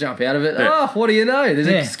window, I'll jump out of it. Yeah. Oh, what do you know? There's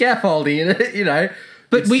Yeah. a scaffolding in it, you know.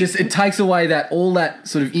 But But it takes away all that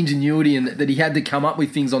sort of ingenuity and that he had to come up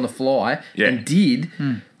with things on the fly Yeah. and did.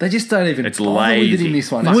 They just don't even It's bother with it lazy. in this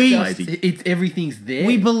one. Fucking It's lazy. everything's there.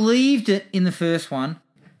 We believed it in the first one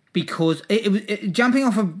because it was jumping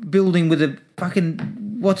off a building with a fucking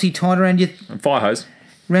what's he tied around Fire hose.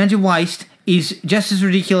 your waist is just as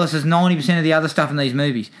ridiculous as 90% of the other stuff in these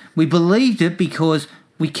movies. We believed it because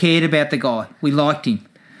we cared about the guy. We liked him.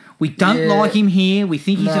 We don't Yeah. like him here. We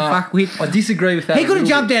think he's a Nah, fuckwit. I disagree with that. He a could have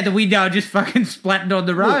little jumped bit. out the window and just fucking splattered on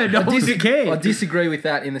the road. I No one cared. I disagree with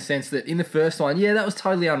that in the sense that in the first one, yeah, that was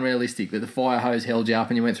totally unrealistic that the fire hose held you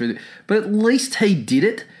up and you went through. But at least he did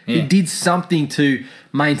it. He Yeah. did something to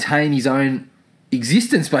maintain his own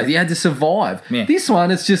existence, but he had to survive. Yeah. This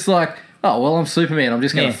one, it's just like, oh well, I'm Superman. I'm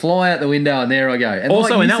just going to Yeah. fly out the window and there I go. And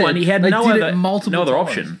Also, like in you that said, one, he had they no did it other multiple no other times.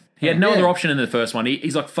 option. He had no Yeah. other option in the first one.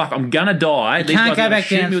 He's like, fuck, I'm going to die. These Can't guys are go gonna back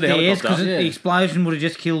shoot me with a downstairs helicopter. because the explosion would have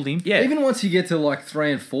just killed him. Yeah. Even once you get to like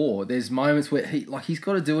 3 and 4, there's moments where he's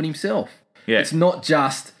got to do it himself. Yeah. It's not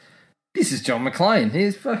just this is John McClane.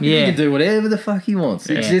 He's fucking Yeah. he can do whatever the fuck he wants.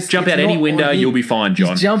 It's just Jump it's out any not window, on him. you'll be fine, John.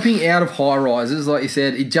 He's jumping out of high rises, like you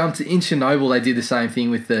said. He jumped in Chernobyl. They did the same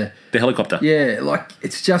thing with the The helicopter.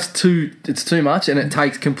 it's just too much, and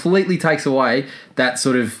it completely takes away that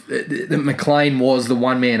sort of that McClane was the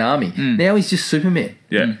one man army. Now he's just Superman.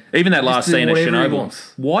 Yeah. Even that last do scene at whatever he Chernobyl.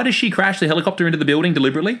 wants. Why does she crash the helicopter into the building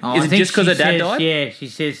deliberately? Oh, Is I it think just because she her dad says- died? Yeah, she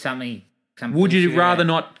says something. some Would you bullshit rather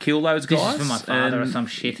about, not kill those This guys? is for my father or And- some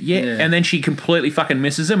shit. Yeah, Yeah. and then she completely fucking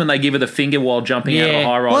misses him, and they give her the finger while jumping out of a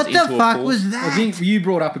high rise. What into the a fuck pool. was I that? think you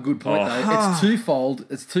brought up a good point Oh. though. It's twofold.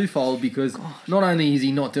 It's twofold because not only is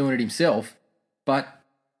he not doing it himself, but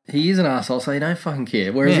he is an asshole, so he don't fucking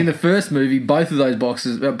care. Whereas Yeah. in the first movie, both of those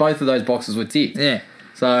boxes were ticked. Yeah.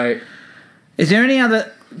 So Is there any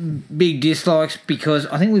other big dislikes? Because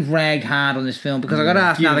I think we've ragged hard on this film. Because I got to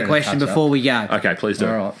ask Give another it a question touch before we go. Okay, please do.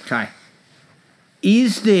 all right. Okay.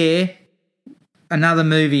 Is there another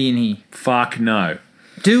movie in here? Fuck no.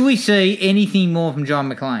 Do we see anything more from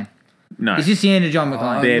John McClane? No. Is this the end of John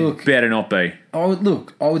McClane? There Look. better not be. I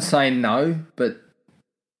would say no, but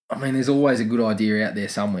I mean, there's always a good idea out there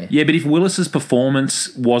somewhere. Yeah, but if Willis's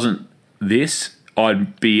performance wasn't this,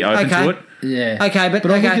 I'd be open Okay. to it. Yeah. Okay, but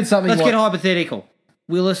I okay, look at something let's like, get hypothetical.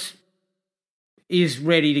 Willis is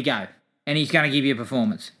ready to go, and he's going to give you a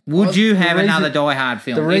performance. Would Well, you the have reason- another Die Hard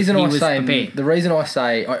film? The reason if he I was say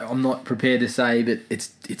prepared? I'm not prepared to say that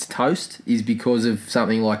it's toast is because of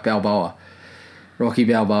something like Balboa, Rocky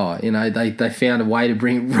Balboa. You know, they found a way to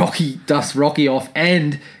bring dust Rocky off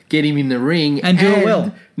and get him in the ring And do it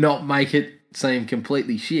well. not make it seem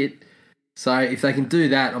completely shit. So if they can do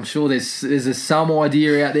that, I'm sure there's some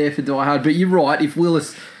idea out there for Die Hard. But you're right, if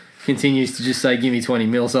Willis continues to just say, "Give me 20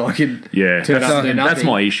 mil," so I can Yeah, turn up and do that's nothing.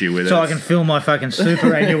 my issue with it. so I can fill my fucking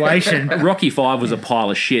superannuation. Rocky 5 was a pile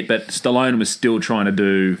of shit, but Stallone was still trying to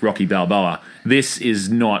do Rocky Balboa. This is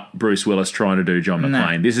not Bruce Willis trying to do John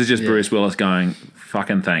McClane. This is just Bruce Willis going,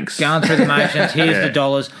 fucking thanks. Going through the motions. Here's Yeah. the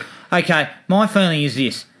dollars. Okay, my feeling is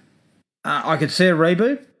this: I could see a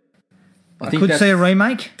reboot. I I think could that's- see a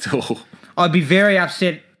remake. Oh, I'd be very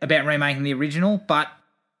upset about remaking the original, but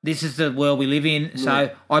this is the world we live in, so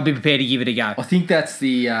I'd be prepared to give it a go. I think that's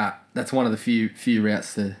that's one of the few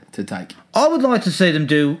routes to take. I would like to see them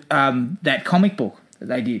do that comic book that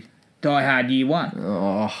they did, Die Hard Year One.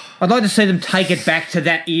 Oh. I'd like to see them take it back to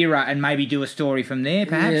that era and maybe do a story from there,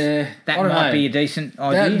 perhaps. Yeah, That I don't might know. be a decent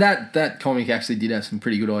idea. That comic actually did have some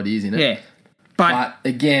pretty good ideas in it. yeah. But But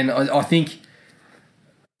again, I think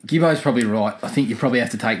Gibbo's probably right. I think you probably have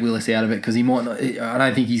to take Willis out of it because he might not. I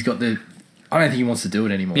don't think he wants to do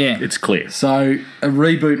it anymore. yeah. it's clear. So a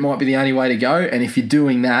reboot might be the only way to go. And if you're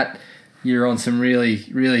doing that, you're on some really,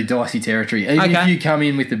 really dicey territory. Even if Okay. you come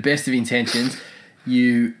in with the best of intentions,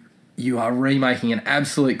 you are remaking an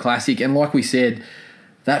absolute classic. And like we said,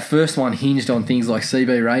 that first one hinged on things like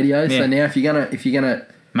CB radio. Yeah. So now if you're gonna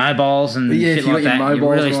mobiles and yeah, shit if you've like got that, your you're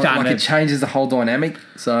mobiles, really like starting it to... changes the whole dynamic.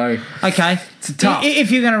 So Okay. it's tough. If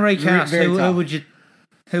you're going to recast, Very who tough. would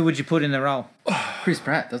you put in the role? Chris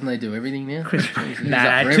Pratt, doesn't he do everything now?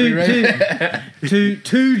 Nah, too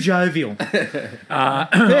jovial.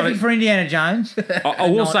 Perfect for Indiana Jones. I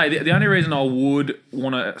will say, the only reason I would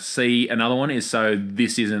want to see another one is so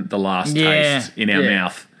this isn't the last Yeah. taste in our Yeah.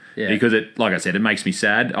 mouth. Yeah. Because it, like I said, it makes me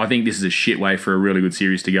sad. I think this is a shit way for a really good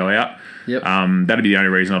series to go out. Yep. That'd be the only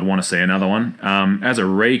reason I'd want to see another one. As a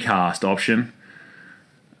recast option,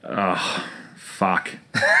 fuck.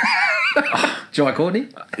 Jai Courtney?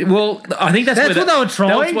 Well, I think that's That's where what they were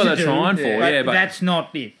trying That's what to they're do. trying for, yeah. But that's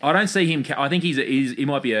not it. I don't see him. I think he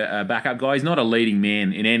might be a backup guy. He's not a leading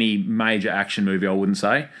man in any major action movie. I wouldn't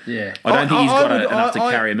say. Yeah. I don't think he's got would- enough to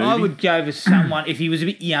carry a movie. I would go for someone, if he was a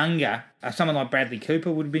bit younger, someone like Bradley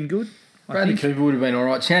Cooper would have been good. I Bradley think. Cooper would have been all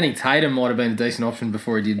right. Channing Tatum might have been a decent option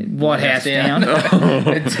before he did White House Down.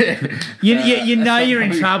 You know you're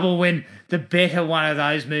in trouble when the better one of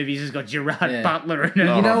those movies has got Gerard Yeah. Butler in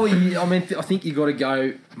it. You know, I think you got to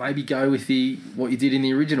go with what you did in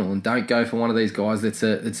the original, and don't go for one of these guys that's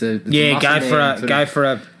a Yeah, muscle man sort of- for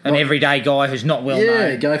an everyday guy who's not well Yeah,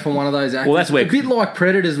 known. go for one of those actors. Well, that's where- a bit like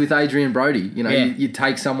Predators with Adrian Brody. You know, Yeah. you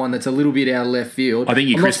take someone that's a little bit out of left field. I think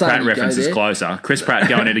your I'm not Chris saying Pratt you go reference is there. closer. Chris Pratt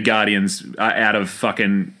going into Guardians out of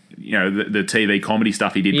fucking the TV comedy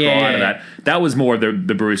stuff he did Yeah. prior to that. That was more of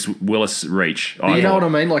the Bruce Willis reach. But you know what I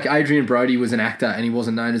mean? Like Adrian Brody was an actor and he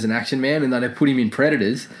wasn't known as an action man, and then they put him in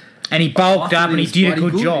Predators. And he bulked up and he did a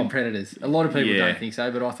good in job. Predators. A lot of people Yeah. don't think so,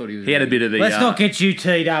 but I thought he was. He had a bit of the. Let's not get you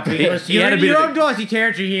teed up because he had a bit you're of on dicey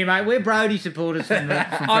territory here, mate. We're Brody supporters from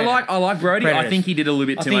I like Brody. Predators. I think he did a little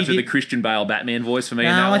bit I too think much he of the did- Christian Bale Batman voice for me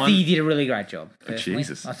in No, that I one. think he did a really great job. Personally.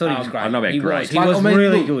 Jesus. I thought he was great. I don't know about he great. Was. He was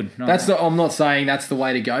really look, good. I'm not saying that's the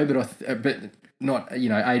way to go, but not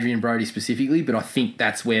Adrian Brody specifically, but I think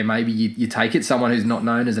that's where maybe you take it. Someone who's not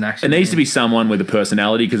known as an action. It needs to be someone with a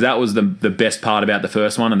personality because that was the best part about the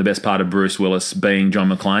first one and the best part of Bruce Willis being John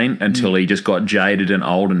McClane until he just got jaded and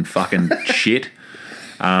old and fucking shit.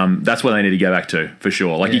 That's what they need to go back to for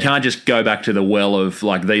sure. Like you can't just go back to the well of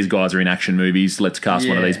like these guys are in action movies. Let's cast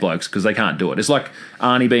one of these blokes because they can't do it. It's like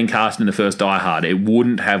Arnie being cast in the first Die Hard. It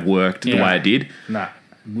wouldn't have worked the way it did. No.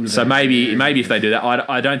 So maybe if they do that,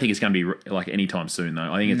 I don't think it's going to be like anytime soon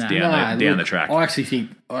though. I think it's down the track. I actually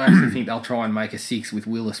think they'll try and make a 6 with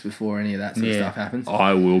Willis before any of that sort of stuff happens.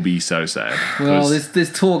 I will be so sad. Well,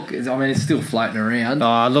 there's talk. I mean, it's still floating around.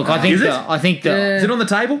 Oh, look, I think is it on the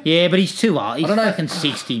table? Yeah, but he's too old. He's don't know. fucking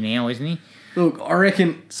 60 now, isn't he? Look, I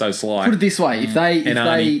reckon. So sly. Put it this way: if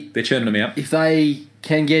they're churning them out. if they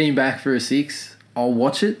can get him back for a 6. I'll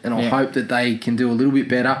watch it, and I hope that they can do a little bit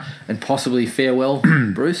better and possibly farewell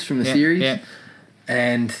Bruce from the series. Yeah.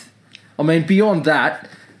 And, I mean, beyond that,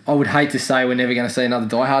 I would hate to say we're never going to see another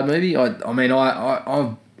Die Hard movie. I've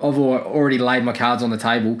already laid my cards on the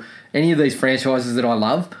table. Any of these franchises that I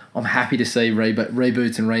love, I'm happy to see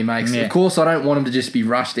reboots and remakes. Yeah. Of course, I don't want them to just be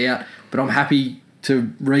rushed out, but I'm happy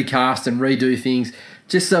to recast and redo things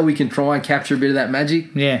just so we can try and capture a bit of that magic.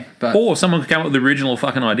 Yeah. But Or someone could come up with the original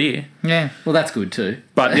fucking idea. Yeah. well, that's good too.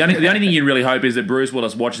 But the only thing you'd really hope is that Bruce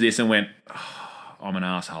Willis watched this and went, I'm an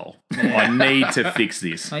asshole. I need to fix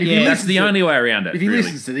this. Yeah. That's the only way around it. If he really.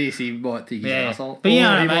 listens to this, he might think he's an asshole. But you know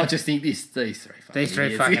Or what I he mean? might just think these three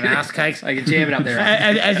fucking ass cakes. They can jam it up there.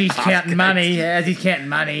 As he's counting money,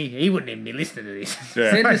 he wouldn't even be listening to this.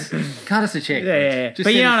 Cut us a check. Yeah. Just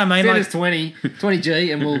But you know what I mean? Send Like- us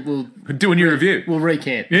 20G and we'll Doing your review. we'll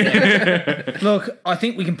recant. Look, I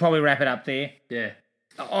think we can probably wrap it up there. Yeah.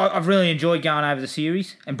 I've really enjoyed going over the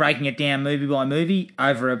series and breaking it down movie by movie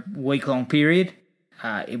over a week-long period.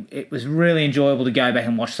 It was really enjoyable to go back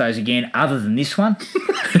and watch those again, other than this one.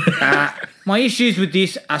 My issues with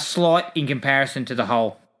this are slight in comparison to the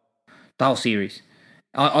whole series.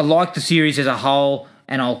 I like the series as a whole,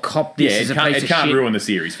 and I'll cop this as a piece of shit. It can't ruin the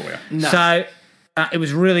series for you. No. So it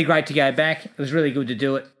was really great to go back. It was really good to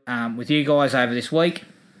do it with you guys over this week.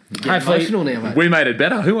 Hopefully, Emotional now, mate. We made it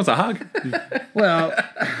better. Who wants a hug? well,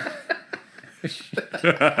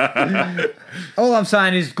 all I'm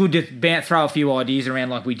saying is good to throw a few ideas around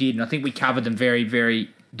like we did, and I think we covered them very, very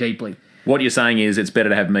deeply. What you're saying is it's better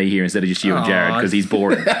to have me here instead of just you and Jared because he's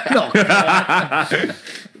boring.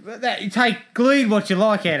 Glean what you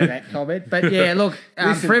like out of that comment. But yeah, look,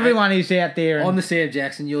 Listen, for everyone who's out there, I'm the Sam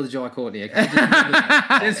Jackson, you're the Jai Courtney. Okay?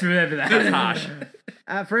 Just remember that. That's harsh.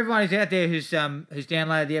 For everyone who's out there who's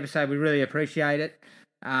downloaded the episode, we really appreciate it.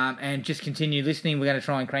 And just continue listening. We're going to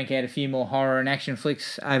try and crank out a few more horror and action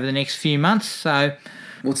flicks over the next few months. So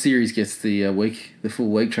What series gets the full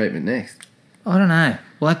week treatment next? I don't know.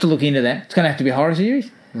 We'll have to look into that. It's going to have to be a horror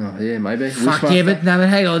series. Oh yeah, maybe. Fuck yeah, but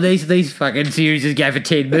hang on. These fucking series just go for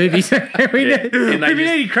 10 movies. we need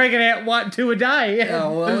to crank it out 2 a day.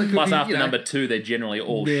 Oh, well, it could Plus, be, after number 2, they're generally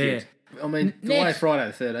all shit. I mean, the way Next.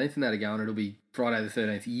 Friday the 13th and that are going, it'll be Friday the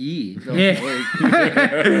 13th year. Not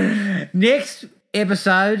Yeah. week. Next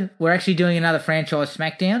episode, we're actually doing another franchise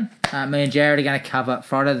Smackdown. Me and Jared are going to cover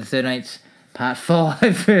Friday the 13th, Part 5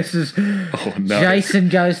 versus Jason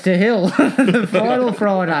Goes to Hell, the final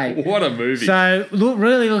Friday. What a movie. So,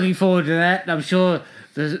 really looking forward to that. I'm sure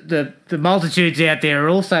the multitudes out there are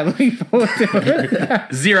also looking forward to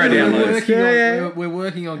it. 0 downloads. We're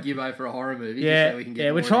working on Gibbo for a horror movie. Yeah, just so we can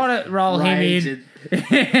get we're more trying of to roll him rage in.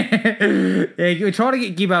 We're trying to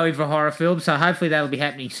get Gibbo in for horror films, so hopefully that'll be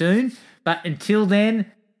happening soon. But until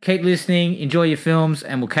then, keep listening, enjoy your films,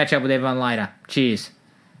 and we'll catch up with everyone later. Cheers.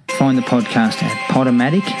 Find the podcast at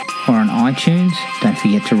Podomatic or on iTunes. Don't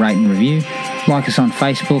forget to rate and review. Like us on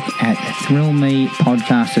Facebook at Thrill Me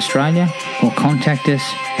Podcast Australia, or contact us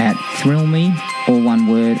at thrillme, all one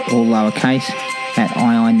word, all lowercase, at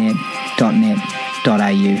iinet.net.au.